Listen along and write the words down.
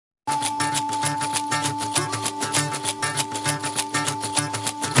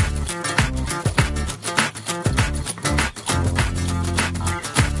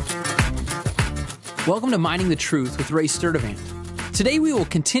Welcome to Mining the Truth with Ray Sturdivant. Today we will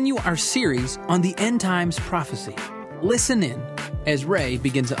continue our series on the end times prophecy. Listen in as Ray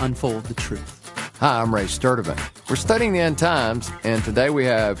begins to unfold the truth. Hi, I'm Ray Sturdivant. We're studying the end times, and today we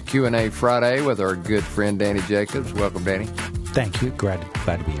have Q&A Friday with our good friend Danny Jacobs. Welcome, Danny. Thank you. Glad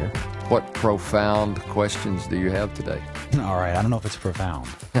to be here. What profound questions do you have today? All right. I don't know if it's profound,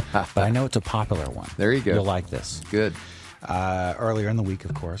 but I know it's a popular one. There you go. You'll like this. Good. Earlier in the week,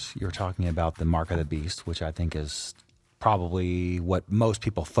 of course, you were talking about the mark of the beast, which I think is probably what most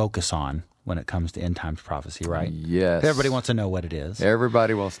people focus on when it comes to end times prophecy, right? Yes. Everybody wants to know what it is.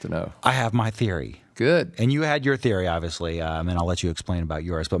 Everybody wants to know. I have my theory. Good. And you had your theory, obviously, and I'll let you explain about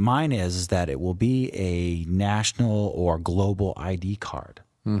yours. But mine is that it will be a national or global ID card.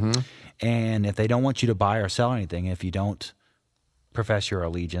 Mm-hmm. And if they don't want you to buy or sell anything, if you don't profess your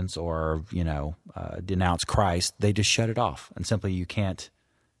allegiance or, denounce Christ, they just shut it off. And simply you can't,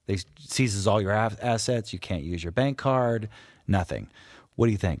 they seizes all your assets. You can't use your bank card, nothing. What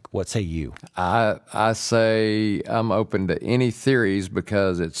do you think? What say you? I say I'm open to any theories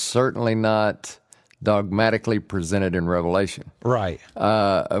because it's certainly not dogmatically presented in Revelation. Right.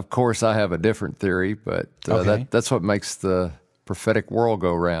 Of course, I have a different theory, but Okay. that's what makes the prophetic world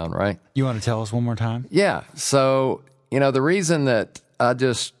go round, right? You want to tell us one more time? Yeah. So, the reason that I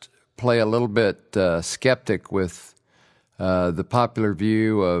just play a little bit skeptic with the popular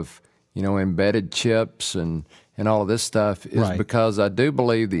view of, embedded chips and all of this stuff is Right. because I do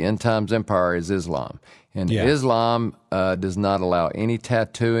believe the end times empire is Islam. And Yeah. Islam does not allow any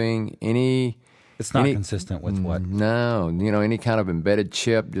tattooing, It's not consistent with what? No, any kind of embedded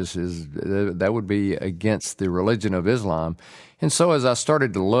chip that would be against the religion of Islam. And so as I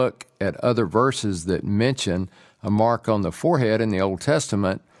started to look at other verses that mention a mark on the forehead in the Old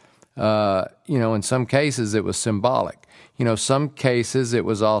Testament, in some cases it was symbolic. Some cases it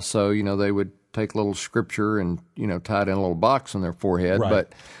was also, they would take a little scripture and, tie it in a little box on their forehead. Right.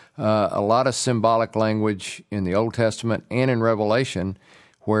 But a lot of symbolic language in the Old Testament and in Revelation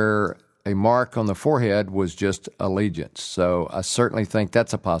where a mark on the forehead was just allegiance. So I certainly think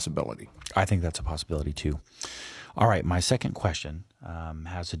that's a possibility. I think that's a possibility too. All right, my second question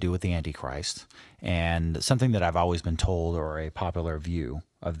has to do with the Antichrist. And something that I've always been told, or a popular view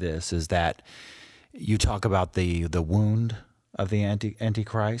of this, is that you talk about the wound of the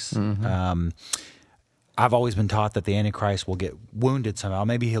Antichrist. Mm-hmm. I've always been taught that the Antichrist will get wounded somehow.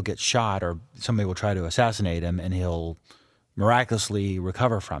 Maybe he'll get shot or somebody will try to assassinate him and he'll miraculously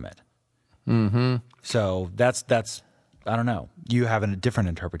recover from it. Mm-hmm. So that's I don't know. You have a different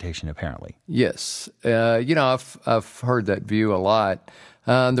interpretation, apparently. Yes. I've heard that view a lot.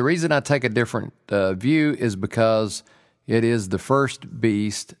 The reason I take a different view is because it is the first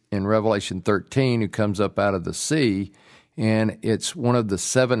beast in Revelation 13 who comes up out of the sea, and it's one of the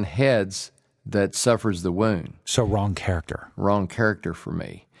 7 heads that suffers the wound. So wrong character. Wrong character for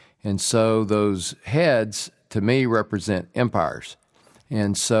me. And so those heads, to me, represent empires.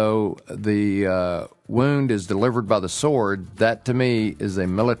 And so the wound is delivered by the sword. That, to me, is a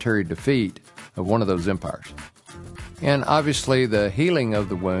military defeat of one of those empires. And obviously, the healing of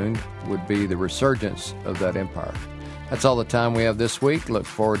the wound would be the resurgence of that empire. That's all the time we have this week. Look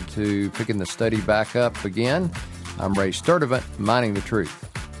forward to picking the study back up again. I'm Ray Sturdivant, Mining the Truth.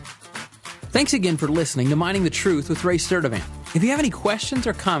 Thanks again for listening to Mining the Truth with Ray Sturdivant. If you have any questions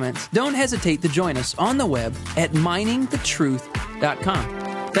or comments, don't hesitate to join us on the web at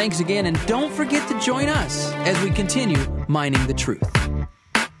miningthetruth.com. Thanks again, and don't forget to join us as we continue mining the truth.